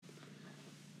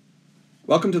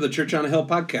Welcome to the Church on a Hill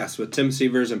podcast with Tim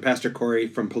Sievers and Pastor Corey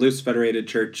from Palouse Federated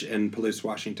Church in Palouse,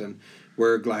 Washington.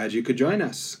 We're glad you could join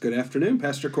us. Good afternoon,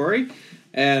 Pastor Corey,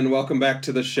 and welcome back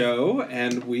to the show.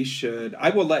 And I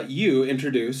will let you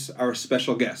introduce our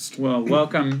special guest. Well,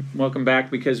 welcome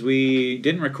back, because we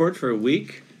didn't record for a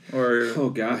week, or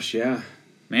oh gosh, yeah,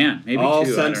 man, maybe all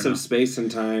two. sense of space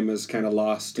and time is kind of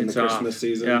lost in the Christmas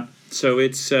season. Yeah. So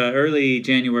it's early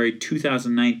January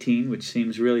 2019, which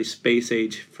seems really space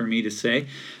age for me to say,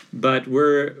 but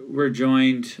we're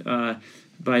joined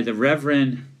by the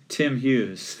Reverend Tim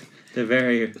Hughes, the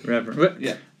very Reverend.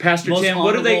 Yeah. Pastor Most Tim.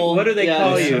 What do they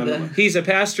call you? He's a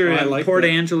pastor in Port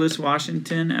Angeles,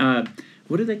 Washington.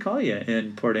 What do they call you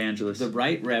in Port Angeles? The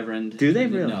Right Reverend. Do they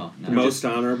really? No. Most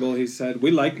honorable, he said. We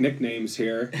like nicknames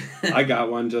here. I got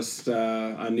one just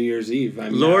on New Year's Eve.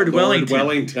 I'm Lord Wellington.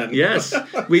 Wellington. Yes.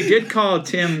 We did call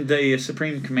Tim the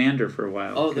Supreme Commander for a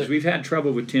while, because we've had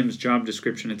trouble with Tim's job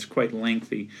description. It's quite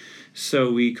lengthy.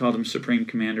 So we called him Supreme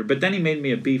Commander. But then he made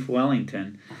me a Beef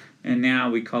Wellington, and now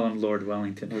we call him Lord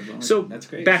Wellington. So that's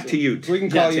great. Back to you. We can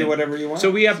call you Tim. whatever you want.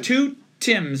 So we have two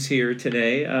Tims here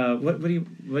today. What do you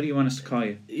want us to call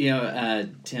you?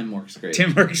 Tim works great.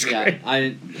 Tim works great.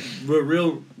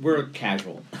 We're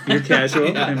casual. You're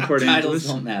casual in Port Angeles. Titles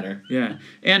don't matter. Yeah,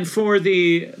 and for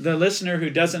the listener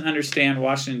who doesn't understand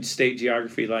Washington State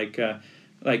geography, like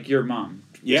your mom,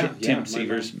 Tim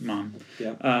Sievers' mom,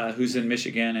 who's in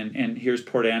Michigan and here's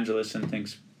Port Angeles and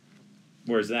thinks,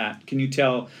 where's that? Can you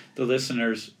tell the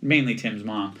listeners, mainly Tim's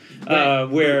mom,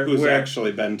 who's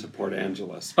actually been to Port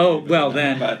Angeles? Oh, well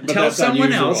then, but tell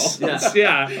someone unusual. else.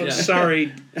 Yeah.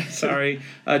 Sorry.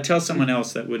 Tell someone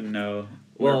else that wouldn't know.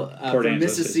 Well, Port for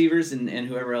Angeles Mrs. is. Sievers and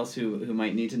whoever else who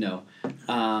might need to know,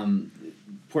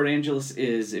 Port Angeles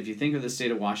is, if you think of the state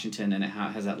of Washington, and it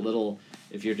has that little,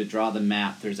 if you're to draw the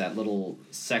map, there's that little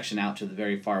section out to the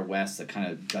very far west that kind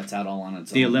of guts out all on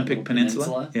its own. The Olympic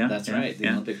Peninsula? Yeah, that's right, the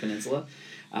Olympic Peninsula.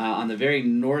 On the very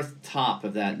north top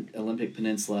of that Olympic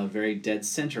Peninsula, very dead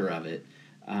center of it,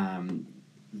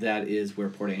 that is where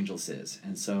Port Angeles is.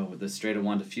 And so the Strait of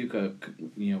Juan de Fuca,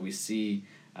 we see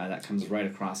that comes right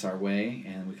across our way,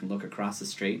 and we can look across the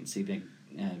strait and see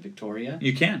Victoria.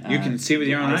 You can see with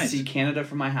your own eyes. I see Canada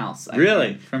from my house.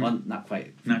 Really? Well, not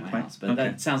quite from my house, but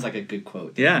that sounds like a good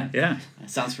quote. Yeah. It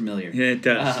sounds familiar. Yeah, it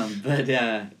does.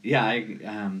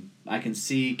 I can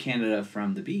see Canada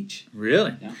from the beach.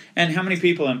 Really? Yeah. And how many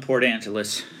people in Port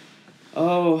Angeles?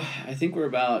 Oh, I think we're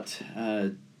about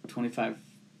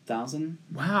 25,000.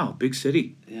 Wow, big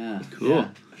city. Yeah. Cool.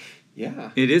 Yeah.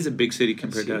 It is a big city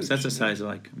compared to us. That's the size of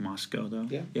like Moscow, though.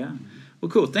 Yeah. Well,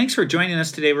 cool. Thanks for joining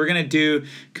us today. We're going to do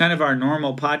kind of our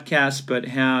normal podcast, but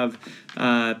have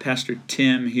Pastor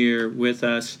Tim here with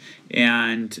us.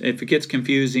 And if it gets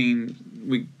confusing,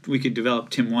 we could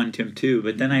develop Tim 1, Tim 2,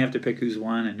 but then I have to pick who's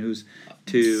 1 and who's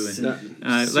 2.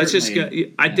 And let's just go.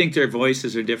 I think their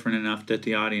voices are different enough that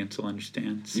the audience will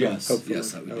understand. So. Yes,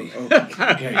 that would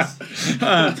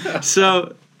be.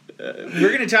 So we're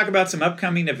going to talk about some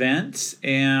upcoming events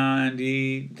and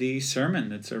the sermon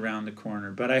that's around the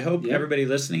corner. But I hope everybody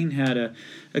listening had a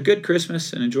good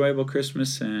Christmas, an enjoyable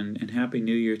Christmas, and Happy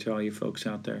New Year to all you folks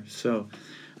out there. So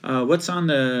what's on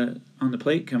the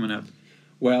plate coming up?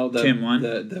 Well, Tim 1.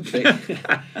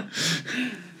 The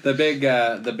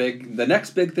next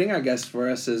big thing, I guess, for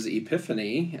us is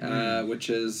Epiphany,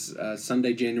 which is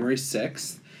Sunday, January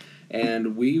 6th.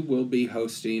 And we will be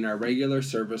hosting our regular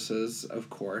services, of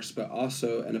course, but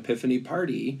also an Epiphany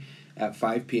party at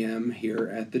 5 p.m. here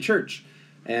at the church.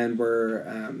 And we're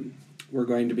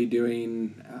going to be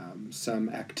doing some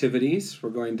activities.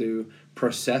 We're going to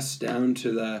process down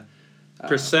to the...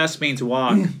 process means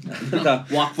walk.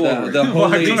 Walk forward. The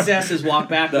holy... Recess is walk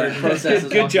backward. Process is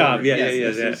good walk job. forward.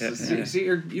 Yeah. See,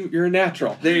 you're a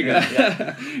natural. There you go.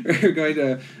 Yeah. We're going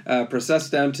to process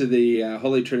down to the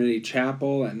Holy Trinity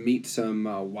Chapel and meet some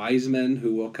wise men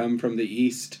who will come from the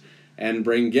east and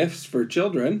bring gifts for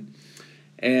children.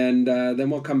 And then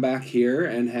we'll come back here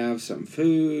and have some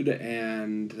food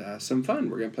and some fun.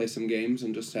 We're going to play some games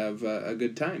and just have a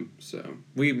good time. So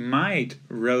we might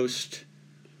roast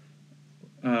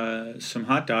some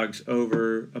hot dogs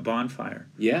over a bonfire.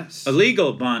 Yes. A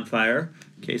legal bonfire.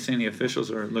 In case any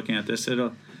officials are looking at this,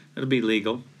 it'll be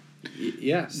legal.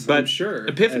 Yes, but I'm sure.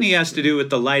 Epiphany has to do with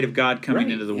the light of God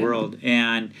coming into the world,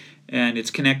 and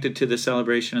it's connected to the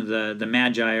celebration of the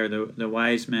Magi, or the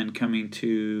wise men coming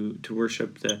to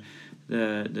worship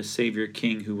the Savior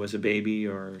King who was a baby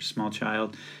or a small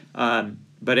child.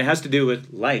 But it has to do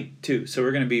with light, too. So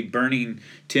we're going to be burning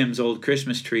Tim's old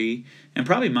Christmas tree, and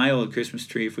probably my old Christmas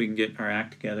tree if we can get our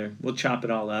act together. We'll chop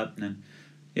it all up and then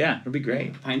Yeah, it'll be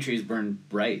great. Pine trees burn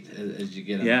bright as you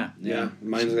get them. Yeah.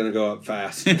 Mine's going to go up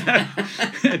fast.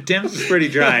 Tim's is pretty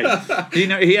dry.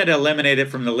 He had to eliminate it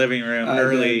from the living room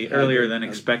earlier than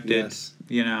expected.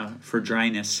 Yes. For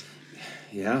dryness.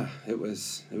 Yeah, it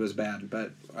was bad,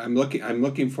 but I'm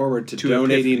looking forward to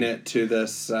donating it to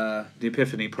this the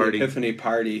Epiphany party. The Epiphany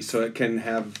party, so it can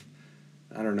have,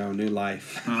 I don't know, new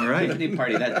life. All right. Epiphany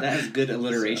party. That has good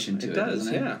alliteration to it.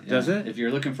 Doesn't it? Yeah. Does it? If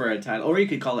you're looking for a title, or you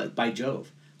could call it By Jove.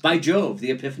 By Jove,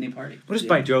 the Epiphany party. What does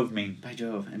By Jove mean? By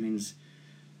Jove, it means,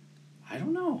 I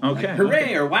don't know. Okay. Like,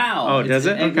 hooray or wow. Oh, does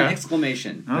it? An Okay.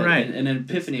 exclamation. All right. And an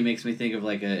epiphany makes me think of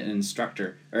like an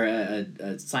instructor or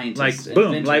a scientist. Like, boom,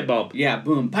 inventor. light bulb. Yeah,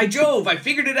 boom. By Jove, I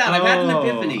figured it out. I've had an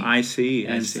epiphany. I see.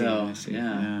 And I see. so, I see.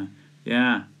 yeah.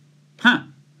 Yeah. Huh.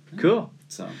 Cool.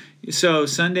 So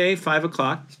Sunday, 5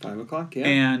 o'clock. It's 5 o'clock, yeah.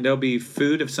 And there'll be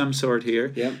food of some sort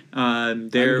here. Yep. I'm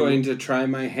going to try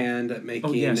my hand at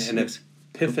making an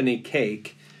Epiphany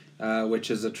cake,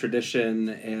 which is a tradition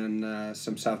in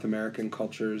some South American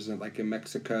cultures, like in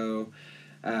Mexico,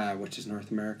 which is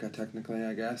North America technically,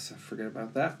 I guess. I forget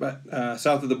about that. But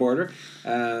south of the border.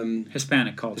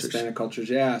 Hispanic cultures,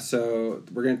 yeah. So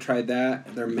we're going to try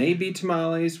that. There may be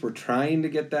tamales. We're trying to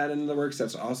get that into the works.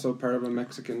 That's also part of a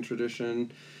Mexican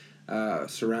tradition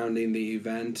surrounding the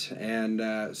event.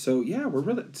 And so, yeah,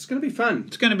 it's going to be fun.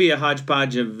 It's going to be a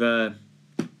hodgepodge of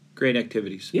great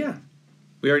activities. Yeah.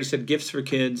 We already said gifts for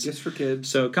kids. Gifts for kids.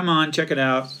 So come on, check it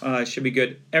out. It should be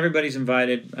good. Everybody's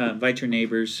invited. Invite your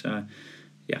neighbors.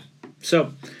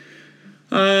 So,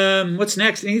 what's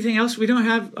next? Anything else? We don't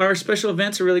have our special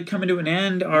events are really coming to an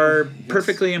end. Our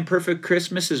Perfectly Imperfect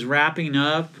Christmas is wrapping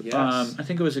up. Yes. I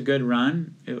think it was a good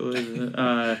run.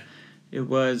 It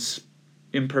was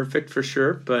imperfect for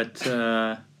sure, but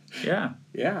yeah.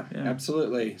 Yeah,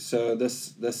 absolutely. So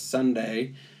this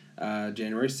Sunday,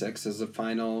 January 6th, is the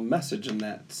final message in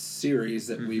that series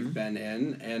that we've been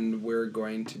in, and we're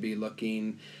going to be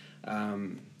looking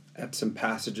at some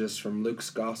passages from Luke's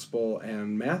Gospel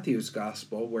and Matthew's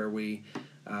Gospel where we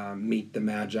meet the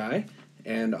Magi,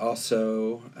 and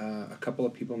also a couple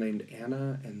of people named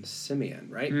Anna and Simeon,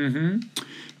 right? Mm-hmm.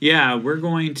 Yeah, we're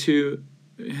going to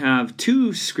have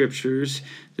two scriptures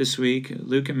this week,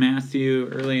 Luke and Matthew,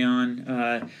 early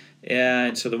on.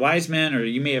 And so the wise men, or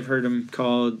you may have heard them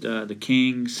called the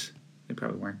kings. They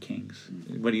probably weren't kings.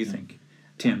 What do you think,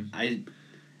 Tim?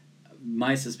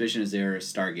 My suspicion is they're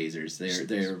stargazers.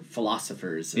 They're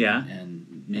philosophers.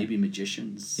 And maybe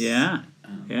magicians. Yeah.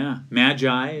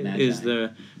 Magi is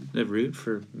the root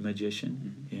for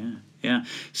magician. Mm-hmm. Yeah.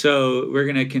 So we're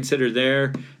going to consider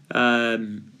their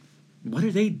what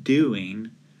are they doing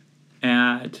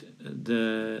at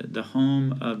the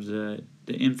home of the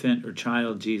infant or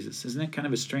child Jesus? Isn't it kind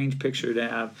of a strange picture to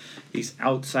have these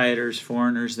outsiders,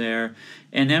 foreigners there?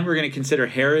 And then we're going to consider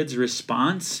Herod's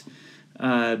response.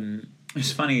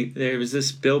 It's funny, there was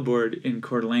this billboard in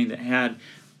Coeur d'Alene that had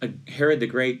a Herod the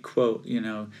Great quote,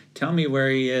 tell me where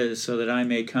he is so that I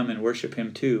may come and worship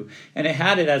him too. And it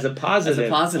had it as a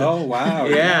positive. Oh, wow.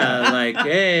 Yeah, like,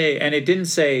 hey. And it didn't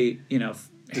say,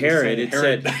 Herod. It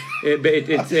said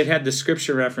it had the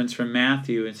scripture reference from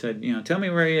Matthew. It said, tell me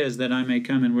where he is that I may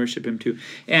come and worship him too.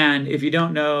 And if you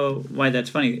don't know why that's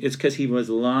funny, it's because he was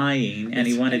lying and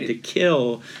he wanted to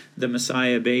kill the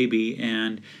Messiah baby,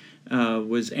 and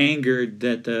was angered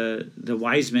that the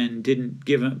wise men didn't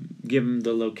give him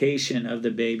the location of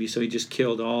the baby, so he just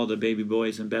killed all the baby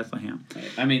boys in Bethlehem.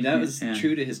 I mean, that was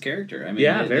true to his character. I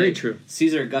mean, very true.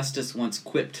 Caesar Augustus once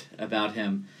quipped about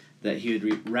him that he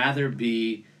would rather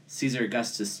be Caesar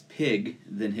Augustus' pig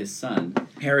than his son.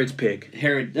 Herod's pig.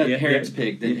 Herod's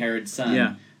pig than Herod's son.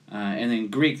 Yeah. And in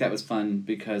Greek, that was fun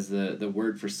because the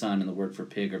word for son and the word for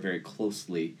pig are very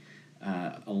closely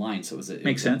aligned. So it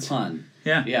was a pun.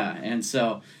 Yeah. Yeah. And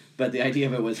so, but the idea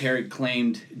of it was Herod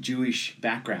claimed Jewish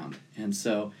background. And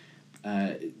so,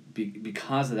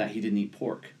 because of that, he didn't eat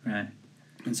pork. Right.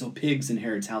 And so pigs in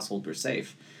Herod's household were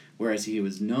safe, whereas he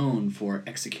was known for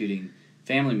executing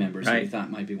family members who he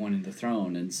thought might be wanting the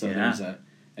throne. And so there was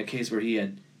a case where he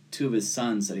had two of his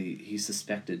sons that he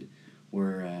suspected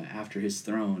were after his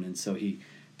throne. And so he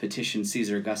petitioned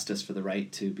Caesar Augustus for the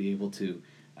right to be able to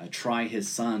try his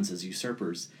sons as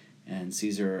usurpers. And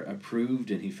Caesar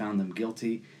approved, and he found them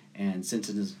guilty and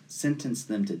sentenced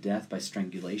them to death by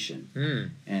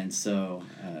strangulation. And so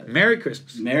Merry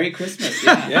Christmas. Merry Christmas.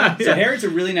 Yeah. So Herod's a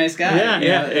really nice guy.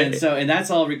 And that's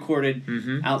all recorded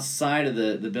outside of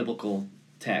the biblical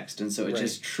text. And so it's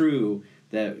just true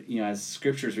that as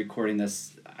Scripture is recording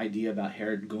this idea about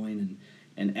Herod going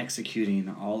and executing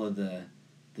all of the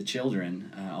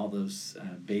children, all those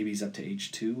babies up to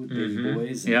age 2, baby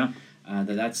boys. And,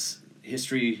 that's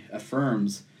history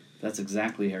affirms that's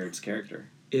exactly Herod's character.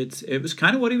 It was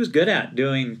kind of what he was good at,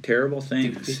 doing terrible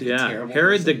things. Terrible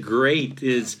Herod the Great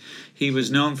he was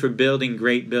known for building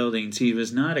great buildings. He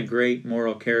was not a great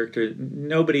moral character.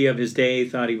 Nobody of his day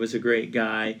thought he was a great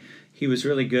guy. He was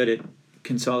really good at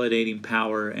consolidating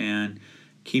power and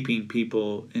keeping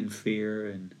people in fear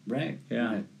and right.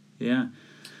 Yeah.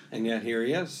 And yet here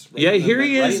he is. Here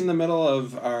he is. Right in the middle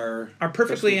of our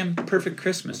perfectly imperfect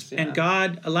Christmas. And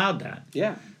God allowed that.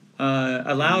 Yeah.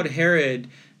 Allowed Herod,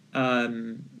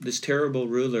 this terrible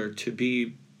ruler, to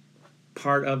be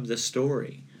part of the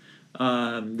story.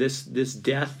 This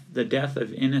death, the death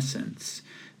of innocence,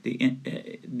 the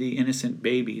innocent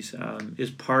babies,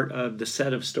 is part of the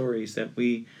set of stories that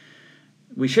we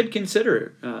should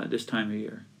consider this time of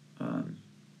year.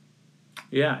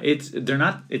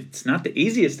 It's not the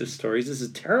easiest of stories. This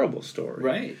is a terrible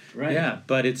story. Right. Yeah,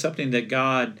 but it's something that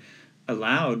God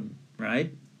allowed,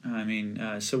 right? I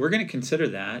mean, so we're going to consider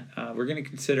that. We're going to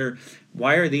consider,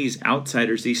 why are these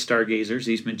outsiders, these stargazers,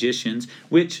 these magicians,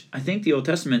 which I think the Old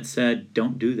Testament said,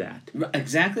 don't do that.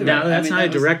 Exactly right. Now, that's not a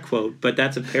direct quote, but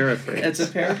that's a paraphrase. That's a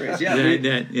paraphrase,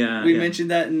 yeah. We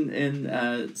mentioned that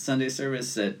in Sunday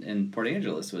service in Port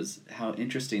Angeles, was how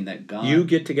interesting that God... You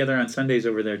get together on Sundays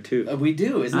over there, too. We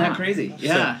do. Isn't that crazy?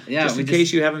 Yeah. Just in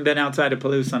case you haven't been outside of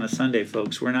Palouse on a Sunday,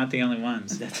 folks, we're not the only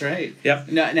ones. That's right. Yep.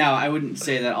 Now, I wouldn't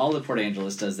say that all of Port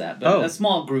Angeles does that, but a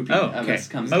small grouping of us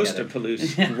comes Most together. of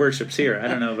Palouse worships here. I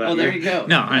don't know about there you go.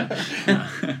 No,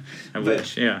 I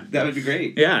wish, yeah. That would be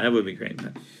great. Yeah, that would be great.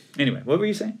 But anyway, what were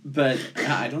you saying? But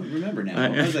I don't remember now.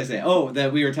 What was I saying? Oh,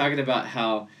 that we were talking about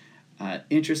how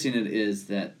interesting it is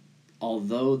that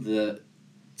although the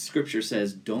Scripture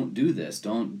says don't do this,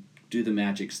 don't do the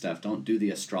magic stuff, don't do the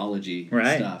astrology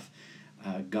stuff,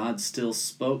 God still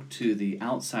spoke to the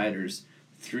outsiders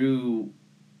through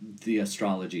the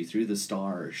astrology, through the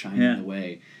stars shining the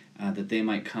way, that they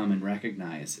might come and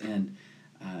recognize. And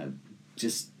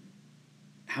just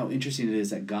how interesting it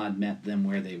is that God met them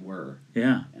where they were.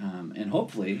 Yeah. And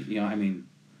hopefully,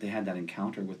 they had that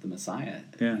encounter with the Messiah,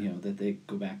 that they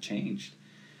go back changed.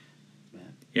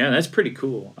 Yeah, that's pretty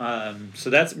cool. So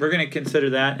we're going to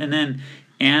consider that. And then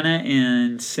Anna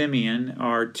and Simeon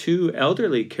are two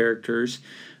elderly characters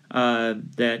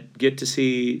that get to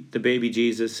see the baby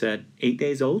Jesus at 8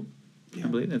 days old. I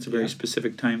believe that's a very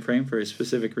specific time frame for a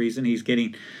specific reason. He's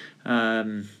getting,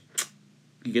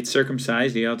 he gets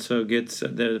circumcised. He also gets,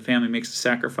 the family makes a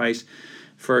sacrifice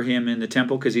for him in the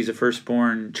temple because he's a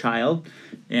firstborn child.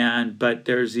 But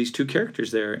there's these two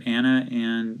characters there, Anna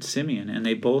and Simeon, and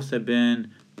they both have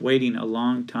been waiting a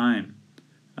long time.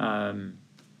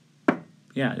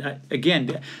 We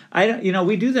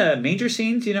do the manger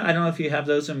scenes. I don't know if you have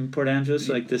those in Port Angeles,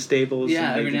 like the stables.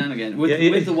 Yeah, every now and again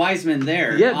with the wise men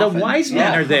there. Yeah, often. The wise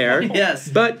men are there. Yes,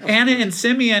 but Anna and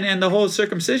Simeon and the whole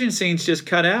circumcision scene's just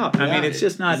cut out. I mean, it's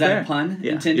just not there. Is that a pun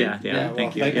intended? Yeah.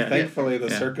 Thank you. Thankfully,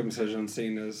 the circumcision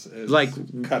scene is like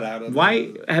cut out of.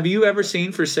 Why have you ever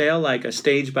seen for sale like a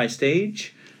stage by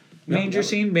stage manger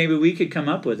scene? Maybe we could come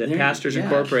up with it. Pastors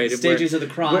Incorporated. Stages of the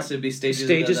cross would be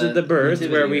stages of the birth,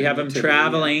 where we have them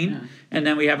traveling, and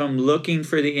then we have them looking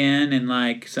for the inn, and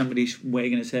like somebody's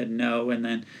wagging his head no,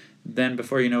 and then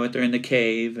before you know it, they're in the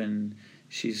cave, and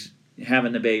she's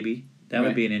having the baby. That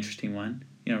would be an interesting one.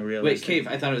 Realistic. Wait, cave?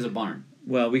 I thought it was a barn.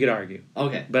 Well, we could argue.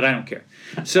 Okay. But I don't care.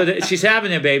 So she's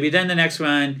having the baby. Then the next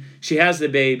one, she has the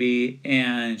baby,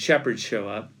 and shepherds show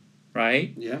up,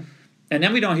 right? Yeah. And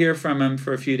then we don't hear from them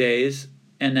for a few days,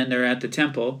 and then they're at the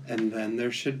temple. And then there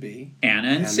should be Anna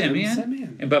and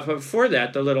Simeon. But before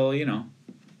that, the little,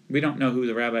 we don't know who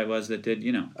the rabbi was that did,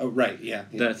 Oh, right, yeah.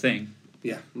 The thing.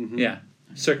 Yeah. Mm-hmm. Yeah.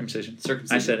 Circumcision.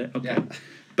 I said it. Okay. Yeah.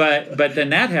 But then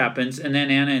that happens, and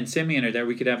then Anna and Simeon are there.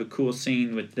 We could have a cool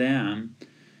scene with them.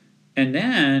 And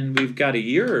then we've got a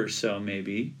year or so,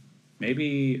 maybe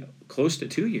close to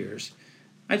 2 years.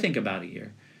 I think about a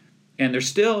year. And they're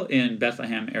still in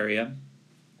Bethlehem area,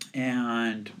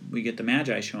 and we get the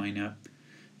Magi showing up.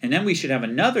 And then we should have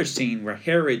another scene where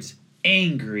Herod's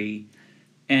angry,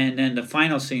 and then the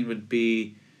final scene would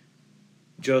be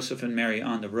Joseph and Mary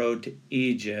on the road to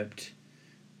Egypt,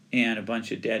 and a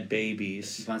bunch of dead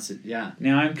babies. Now,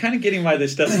 I'm kind of getting why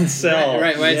this doesn't sell.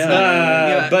 Right.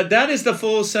 But that is the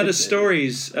full set of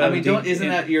stories. Isn't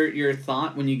that your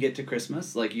thought when you get to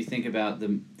Christmas? Like, you think about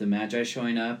the Magi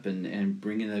showing up and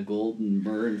bringing the gold and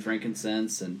myrrh and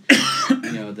frankincense, and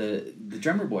the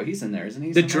drummer boy, he's in there, isn't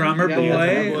he? The drummer boy. The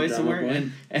drummer boy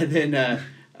somewhere.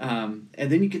 And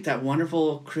then you get that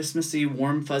wonderful Christmassy,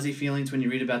 warm, fuzzy feelings when you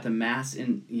read about the mass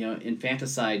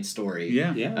infanticide story.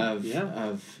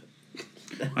 Of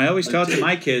I always tell it to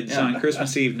my kids on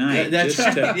Christmas Eve night. That's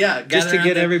just right. just to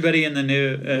get everybody in the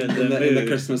new in the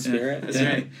Christmas spirit. That's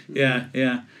right.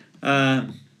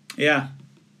 Yeah.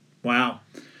 Wow.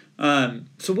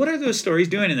 So what are those stories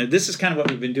doing in there? This is kind of what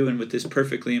we've been doing with this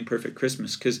Perfectly Imperfect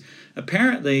Christmas, because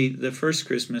apparently the first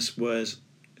Christmas was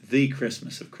the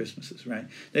Christmas of Christmases, right?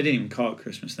 They didn't even call it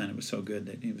Christmas then. It was so good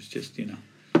that it was just, I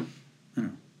don't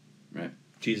know. Right.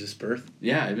 Jesus' birth.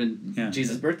 Yeah,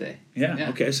 Jesus' birthday. Yeah,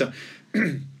 okay. So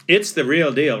it's the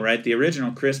real deal, right? The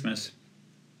original Christmas.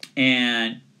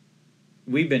 And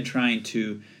we've been trying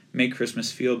to make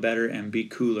Christmas feel better and be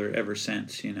cooler ever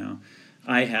since,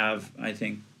 I have, I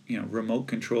think, remote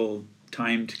control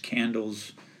timed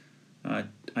candles. I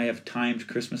have timed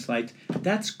Christmas lights.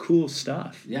 That's cool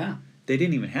stuff. Yeah. They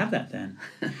didn't even have that then.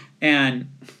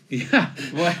 And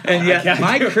and yet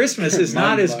my Christmas is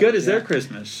not as good as their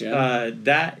Christmas. Yeah.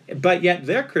 But yet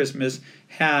their Christmas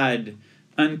had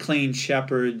unclean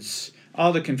shepherds,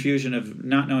 all the confusion of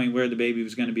not knowing where the baby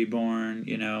was going to be born,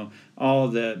 all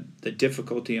the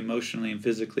difficulty emotionally and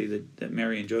physically that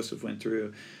Mary and Joseph went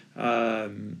through.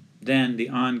 Then the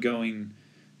ongoing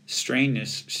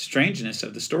strangeness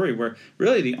of the story, where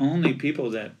really the only people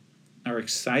that are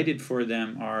excited for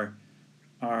them are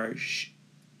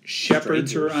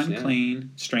shepherds who are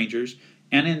unclean, strangers,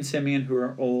 Anna and Simeon who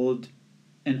are old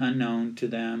and unknown to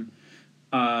them,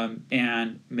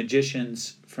 and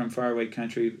magicians from faraway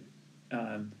country,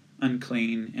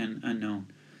 unclean and unknown.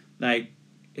 Like,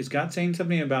 is God saying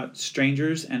something about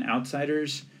strangers and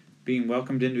outsiders being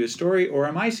welcomed into his story, or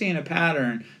am I seeing a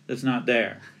pattern that's not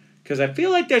there? Because I feel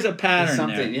like there's a pattern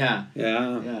there. Yeah.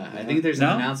 I think there's an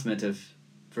announcement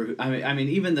I mean,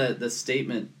 even the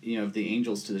statement, of the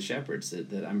angels to the shepherds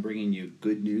that I'm bringing you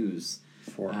good news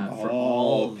for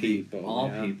all people.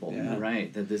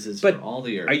 Right? That this is for all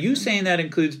the earth. Are you saying that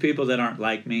includes people that aren't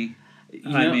like me?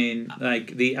 I mean,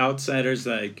 like the outsiders,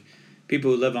 like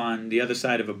people who live on the other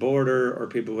side of a border, or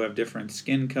people who have different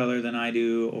skin color than I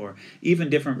do, or even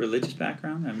different religious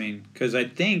background. I mean, because I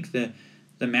think that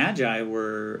the Magi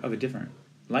were of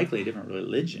likely a different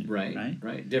religion.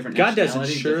 Right. Different. God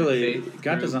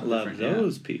doesn't love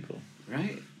those people.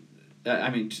 Right. I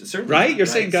mean, certainly. Right? Not, You're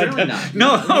saying God certainly not.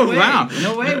 No. No way. Wow.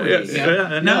 No way.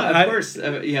 Of course.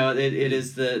 It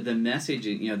is the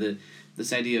messaging.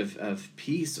 This idea of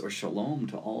peace or shalom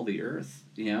to all the earth.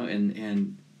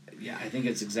 And I think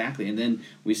it's exactly. And then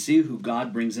we see who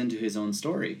God brings into His own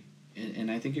story, and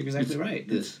I think you're exactly right.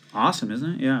 It's awesome,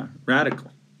 isn't it? Yeah,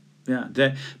 radical.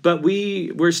 Yeah, but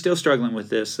we're still struggling with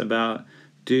this about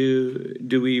do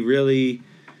we really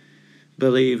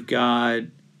believe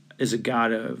God is a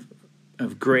God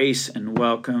of grace and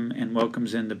welcome, and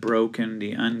welcomes in the broken,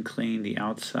 the unclean, the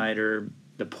outsider,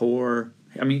 the poor.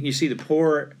 I mean, you see the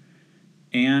poor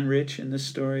and rich in this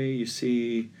story. You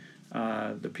see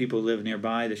the people who live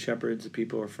nearby, the shepherds, the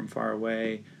people who are from far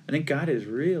away. I think God is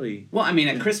really... Well, I mean,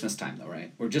 at Christmas time, though,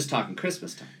 right? We're just talking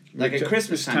Christmas time. Like at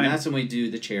Christmas time, that's when we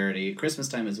do the charity. Christmas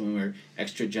time is when we're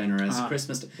extra generous.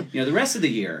 Christmas, the rest of the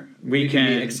year we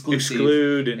can be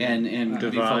exclude and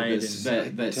be focused.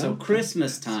 But so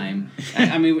Christmas time,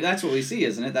 I mean, that's what we see,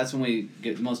 isn't it? That's when we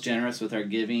get most generous with our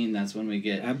giving. That's when we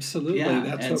get absolutely.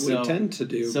 That's what we tend to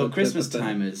do. So Christmas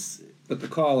time is. But the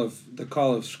call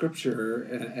of Scripture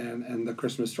and the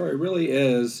Christmas story really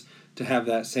is to have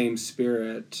that same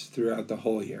spirit throughout the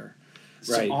whole year.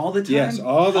 Right. So all the time. Yes,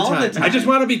 all the time. I just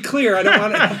want to be clear. I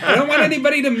don't want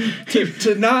anybody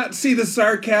to not see the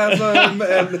sarcasm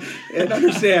and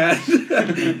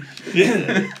understand.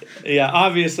 Yeah.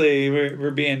 Obviously, we're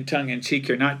being tongue in cheek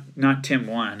here. Not Tim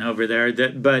One over there.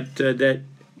 But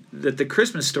the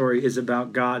Christmas story is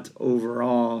about God's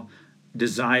overall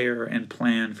desire and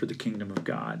plan for the kingdom of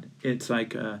God. It's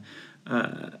like a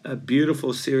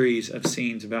beautiful series of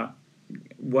scenes about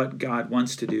what God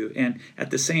wants to do, and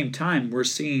at the same time we're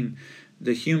seeing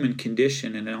the human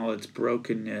condition and all its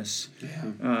brokenness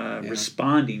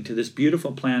responding to this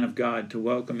beautiful plan of God to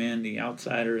welcome in the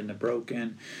outsider and the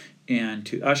broken, and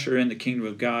to usher in the kingdom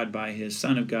of God by His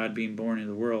Son of God being born in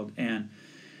the world.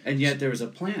 And yet there was a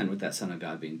plan with that Son of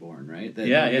God being born, right? That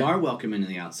we are welcoming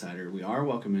the outsider, we are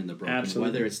welcoming the broken,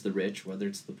 whether it's the rich, whether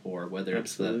it's the poor, whether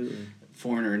it's the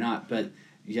foreigner or not. But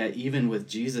yet, even with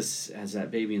Jesus as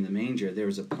that baby in the manger, there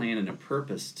was a plan and a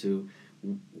purpose to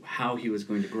how He was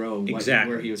going to grow,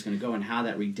 where He was going to go, and how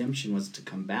that redemption was to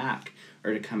come back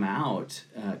or to come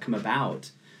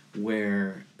about,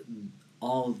 where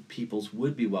all peoples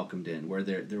would be welcomed in, where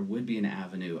there would be an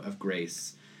avenue of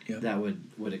grace that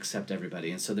would accept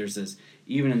everybody. And so there's this,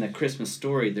 even in the Christmas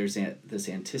story, there's this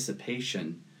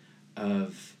anticipation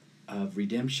of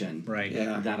redemption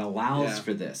that allows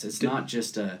for this. It's not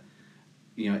just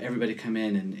everybody come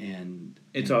in and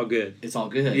it's all good. It's all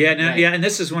good. Yeah, right. Yeah, and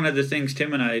this is one of the things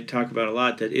Tim and I talk about a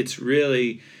lot, that it's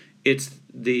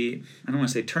the, I don't want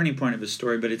to say turning point of the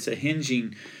story, but it's a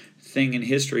hinging thing in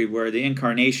history where the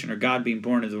incarnation, or God being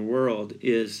born into the world,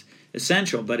 is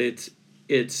essential, but it's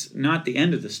not the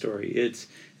end of the story. It's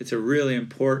a really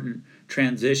important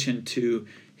transition to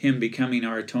Him becoming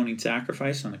our atoning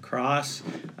sacrifice on the cross,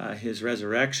 His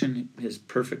resurrection, His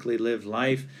perfectly lived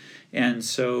life, and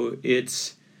so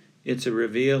it's a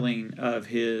revealing of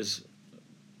His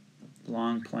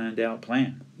long planned out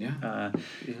plan. Yeah.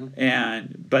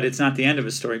 But it's not the end of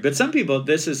His story. But some people,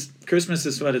 Christmas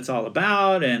is what it's all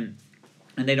about, and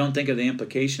they don't think of the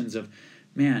implications of,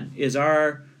 man, is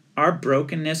our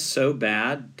brokenness so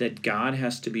bad that God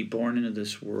has to be born into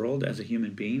this world as a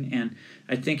human being? And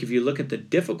I think if you look at the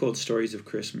difficult stories of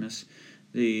Christmas,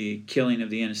 the killing of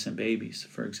the innocent babies,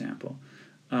 for example,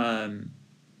 and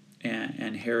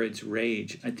Herod's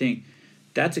rage, I think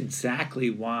that's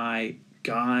exactly why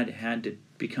God had to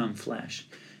become flesh,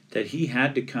 that He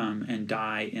had to come and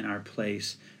die in our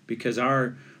place, because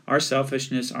our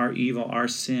selfishness, our evil, our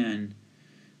sin,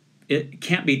 it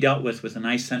can't be dealt with a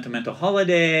nice sentimental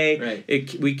holiday.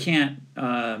 Right. We can't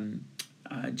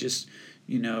just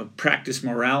practice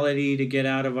morality to get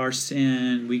out of our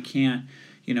sin. We can't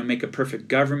make a perfect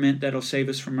government that'll save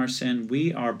us from our sin.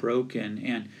 We are broken,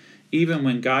 and even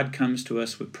when God comes to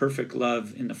us with perfect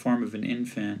love in the form of an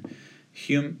infant,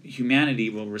 humanity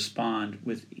will respond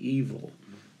with evil.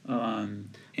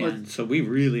 So we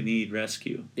really need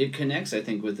rescue. It connects, I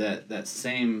think, with that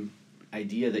same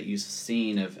idea that you've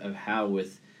seen of how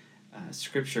with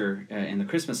Scripture in the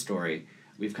Christmas story,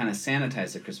 we've kind of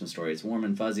sanitized the Christmas story. It's warm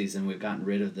and fuzzies, and we've gotten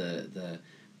rid of the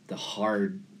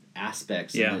hard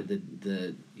aspects, and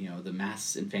the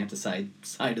mass infanticide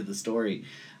side of the story,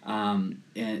 and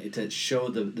to show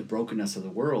the brokenness of the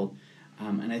world.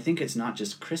 And I think it's not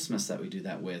just Christmas that we do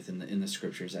that with in the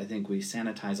Scriptures. I think we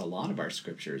sanitize a lot of our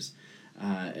Scriptures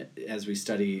as we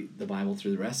study the Bible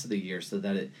through the rest of the year, so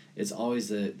that it's always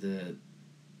the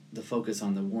focus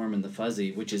on the warm and the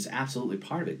fuzzy, which is absolutely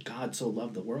part of it. God so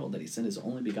loved the world that He sent His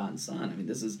only begotten Son. I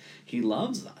mean, He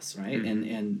loves us, right?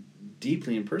 Mm-hmm. And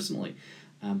deeply and personally.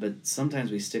 But sometimes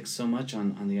we stick so much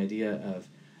on the idea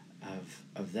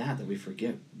of that we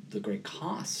forget the great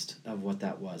cost of what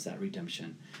that was, that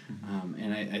redemption. Mm-hmm.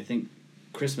 And I think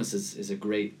Christmas is a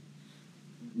great,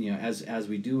 as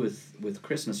we do with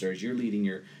Christmas, or as you're leading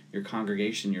your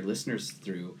congregation, your listeners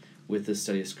through with the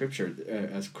study of Scripture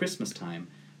as Christmas time,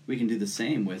 we can do the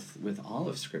same with all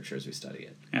of Scripture as we study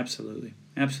it. Absolutely.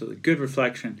 Good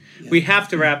reflection. Yeah. We have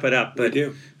to wrap it up, but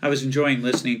I was enjoying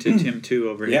listening to Tim 2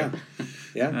 over here.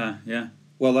 Yeah.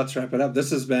 Well, let's wrap it up. This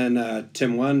has been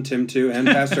Tim 1, Tim 2, and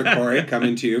Pastor Corey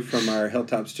coming to you from our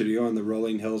Hilltop studio on the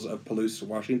rolling hills of Palouse,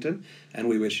 Washington, and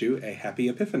we wish you a happy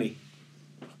Epiphany.